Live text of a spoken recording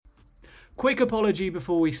Quick apology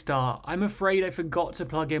before we start. I'm afraid I forgot to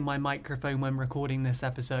plug in my microphone when recording this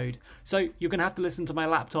episode, so you're going to have to listen to my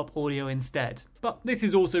laptop audio instead. But this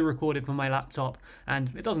is also recorded from my laptop,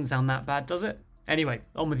 and it doesn't sound that bad, does it? Anyway,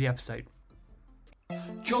 on with the episode.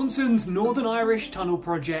 Johnson's Northern Irish Tunnel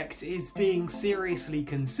project is being seriously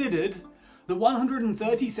considered. The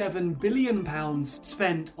 £137 billion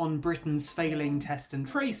spent on Britain's failing test and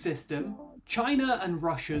trace system, China and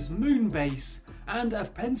Russia's moon base, and a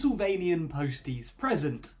Pennsylvanian posties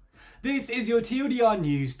present. This is your TLDR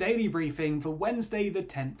News daily briefing for Wednesday the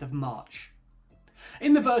 10th of March.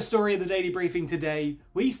 In the first story of the daily briefing today,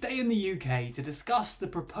 we stay in the UK to discuss the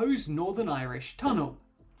proposed Northern Irish Tunnel.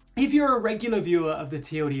 If you're a regular viewer of the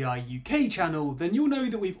TLDR UK channel, then you'll know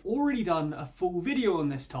that we've already done a full video on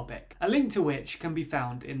this topic, a link to which can be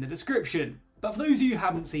found in the description. But for those of you who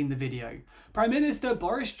haven't seen the video, Prime Minister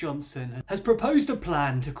Boris Johnson has proposed a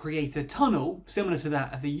plan to create a tunnel, similar to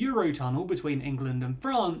that of the Eurotunnel between England and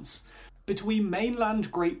France, between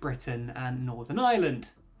mainland Great Britain and Northern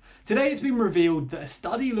Ireland. Today it's been revealed that a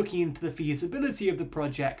study looking into the feasibility of the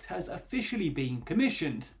project has officially been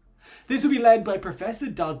commissioned. This will be led by Professor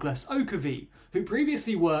Douglas Oakervie, who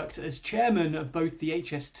previously worked as chairman of both the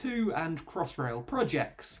HS2 and Crossrail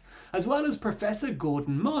projects, as well as Professor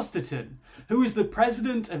Gordon Masterton, who is the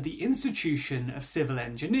president of the Institution of Civil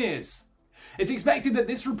Engineers. It's expected that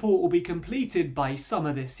this report will be completed by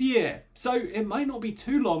summer this year, so it might not be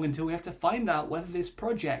too long until we have to find out whether this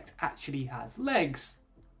project actually has legs.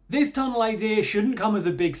 This tunnel idea shouldn't come as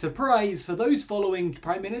a big surprise for those following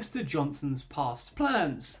Prime Minister Johnson's past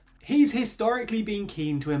plans. He's historically been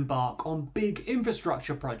keen to embark on big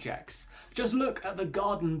infrastructure projects. Just look at the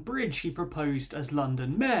Garden Bridge he proposed as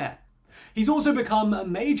London Mayor. He's also become a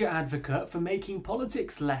major advocate for making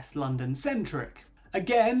politics less London-centric.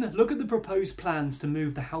 Again, look at the proposed plans to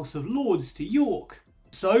move the House of Lords to York.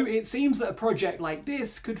 So it seems that a project like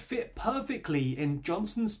this could fit perfectly in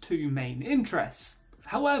Johnson's two main interests.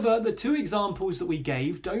 However, the two examples that we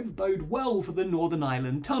gave don't bode well for the Northern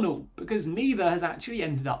Ireland Tunnel, because neither has actually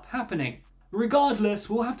ended up happening. Regardless,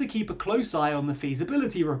 we'll have to keep a close eye on the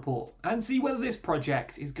feasibility report and see whether this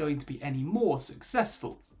project is going to be any more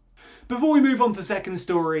successful. Before we move on to the second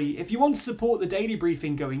story, if you want to support the daily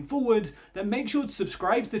briefing going forward, then make sure to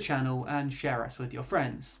subscribe to the channel and share us with your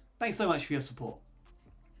friends. Thanks so much for your support.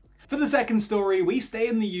 For the second story, we stay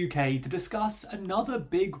in the UK to discuss another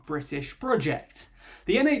big British project,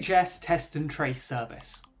 the NHS Test and Trace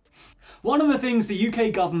Service. One of the things the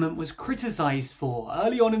UK government was criticised for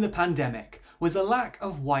early on in the pandemic was a lack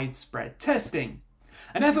of widespread testing.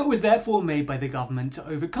 An effort was therefore made by the government to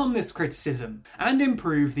overcome this criticism and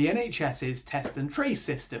improve the NHS's test and trace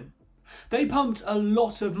system. They pumped a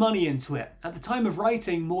lot of money into it, at the time of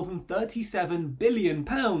writing more than £37 billion,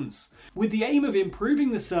 with the aim of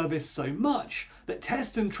improving the service so much that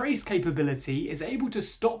test and trace capability is able to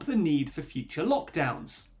stop the need for future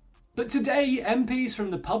lockdowns. But today, MPs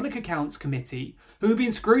from the Public Accounts Committee, who have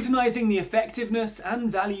been scrutinising the effectiveness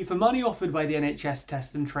and value for money offered by the NHS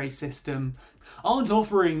test and trace system, aren't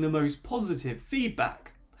offering the most positive feedback.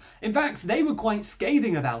 In fact, they were quite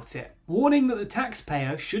scathing about it, warning that the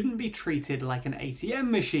taxpayer shouldn't be treated like an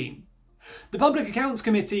ATM machine. The Public Accounts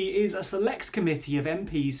Committee is a select committee of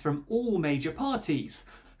MPs from all major parties,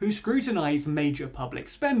 who scrutinise major public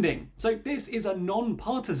spending, so this is a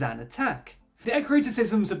non-partisan attack. Their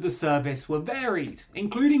criticisms of the service were varied,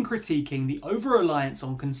 including critiquing the over-reliance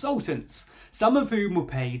on consultants, some of whom were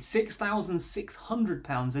paid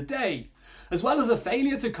 £6,600 a day, as well as a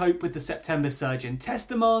failure to cope with the September surge in test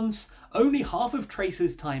demands, only half of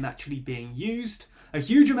Trace's time actually being used, a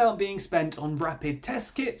huge amount being spent on rapid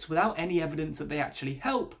test kits without any evidence that they actually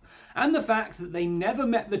help, and the fact that they never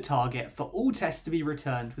met the target for all tests to be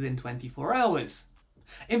returned within 24 hours.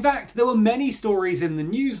 In fact, there were many stories in the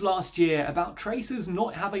news last year about tracers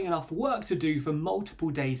not having enough work to do for multiple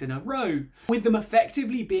days in a row, with them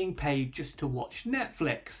effectively being paid just to watch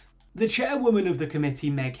Netflix. The chairwoman of the committee,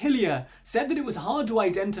 Meg Hillier, said that it was hard to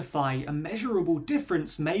identify a measurable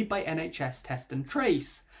difference made by NHS Test and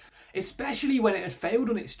Trace, especially when it had failed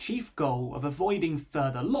on its chief goal of avoiding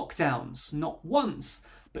further lockdowns, not once,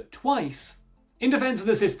 but twice. In defence of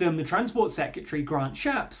the system, the Transport Secretary, Grant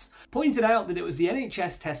Shapps, pointed out that it was the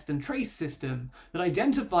NHS Test and Trace system that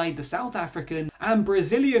identified the South African and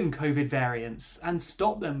Brazilian COVID variants and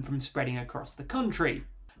stopped them from spreading across the country.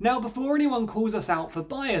 Now, before anyone calls us out for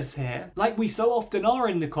bias here, like we so often are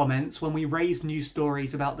in the comments when we raise news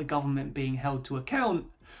stories about the government being held to account,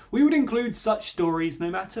 we would include such stories no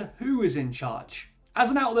matter who is in charge. As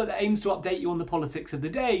an outlet that aims to update you on the politics of the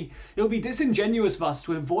day, it would be disingenuous of us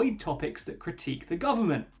to avoid topics that critique the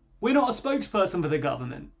government. We're not a spokesperson for the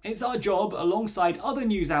government. It's our job, alongside other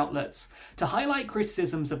news outlets, to highlight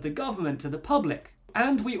criticisms of the government to the public.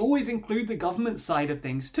 And we always include the government side of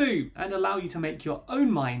things too, and allow you to make your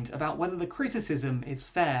own mind about whether the criticism is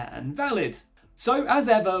fair and valid. So, as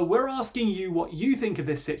ever, we're asking you what you think of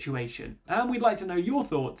this situation, and we'd like to know your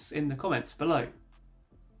thoughts in the comments below.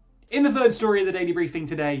 In the third story of the Daily Briefing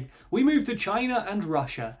today, we move to China and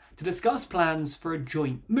Russia to discuss plans for a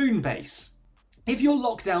joint moon base. If your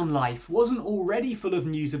lockdown life wasn't already full of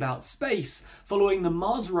news about space following the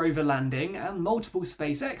Mars rover landing and multiple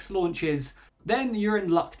SpaceX launches, then you're in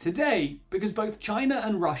luck today, because both China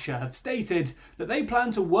and Russia have stated that they plan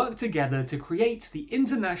to work together to create the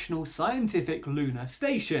International Scientific Lunar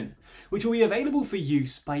Station, which will be available for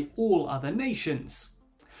use by all other nations.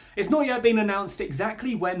 It's not yet been announced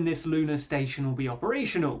exactly when this lunar station will be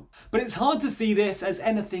operational, but it's hard to see this as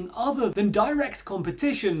anything other than direct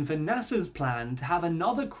competition for NASA's plan to have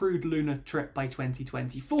another crewed lunar trip by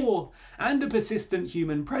 2024 and a persistent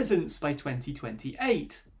human presence by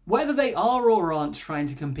 2028. Whether they are or aren't trying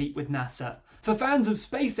to compete with NASA, for fans of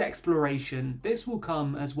space exploration, this will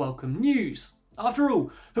come as welcome news. After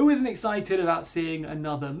all, who isn't excited about seeing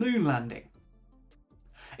another moon landing?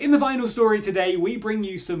 In the final story today, we bring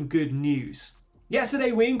you some good news.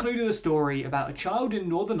 Yesterday we included a story about a child in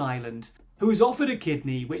Northern Ireland who was offered a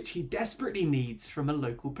kidney which he desperately needs from a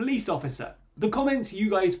local police officer. The comments you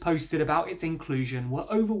guys posted about its inclusion were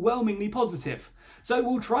overwhelmingly positive, so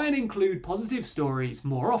we'll try and include positive stories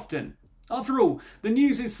more often. After all, the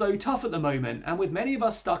news is so tough at the moment, and with many of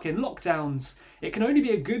us stuck in lockdowns, it can only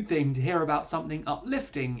be a good thing to hear about something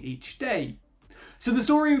uplifting each day. So the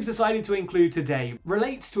story we've decided to include today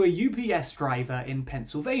relates to a UPS driver in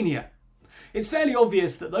Pennsylvania. It's fairly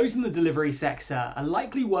obvious that those in the delivery sector are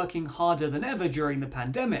likely working harder than ever during the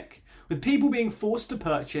pandemic, with people being forced to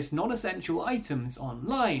purchase non-essential items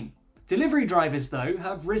online. Delivery drivers, though,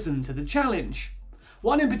 have risen to the challenge.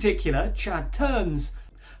 One in particular, Chad Turns,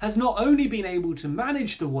 has not only been able to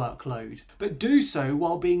manage the workload, but do so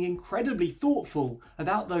while being incredibly thoughtful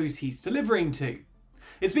about those he's delivering to.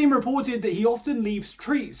 It's been reported that he often leaves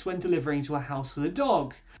treats when delivering to a house with a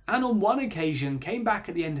dog, and on one occasion came back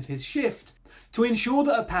at the end of his shift to ensure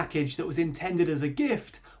that a package that was intended as a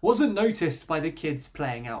gift wasn't noticed by the kids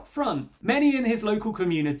playing out front. Many in his local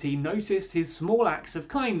community noticed his small acts of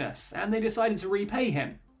kindness, and they decided to repay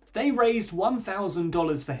him. They raised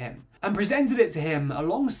 $1,000 for him and presented it to him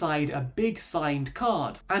alongside a big signed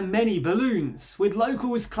card and many balloons, with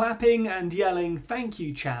locals clapping and yelling "Thank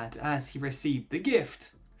you, Chad," as he received the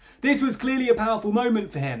gift. This was clearly a powerful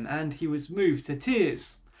moment for him, and he was moved to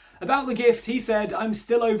tears. About the gift, he said, "I'm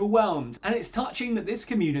still overwhelmed, and it's touching that this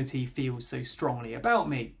community feels so strongly about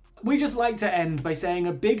me." We just like to end by saying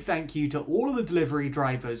a big thank you to all of the delivery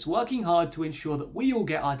drivers working hard to ensure that we all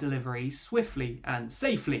get our deliveries swiftly and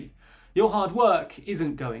safely. Your hard work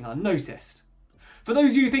isn't going unnoticed. For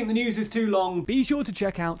those of you who think the news is too long, be sure to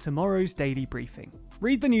check out tomorrow's Daily Briefing.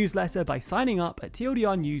 Read the newsletter by signing up at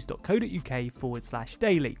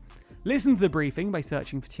tldrnews.co.uk/daily. Listen to the briefing by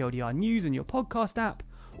searching for TLDR News in your podcast app,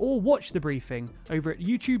 or watch the briefing over at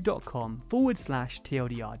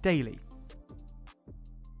youtube.com/TLDR Daily.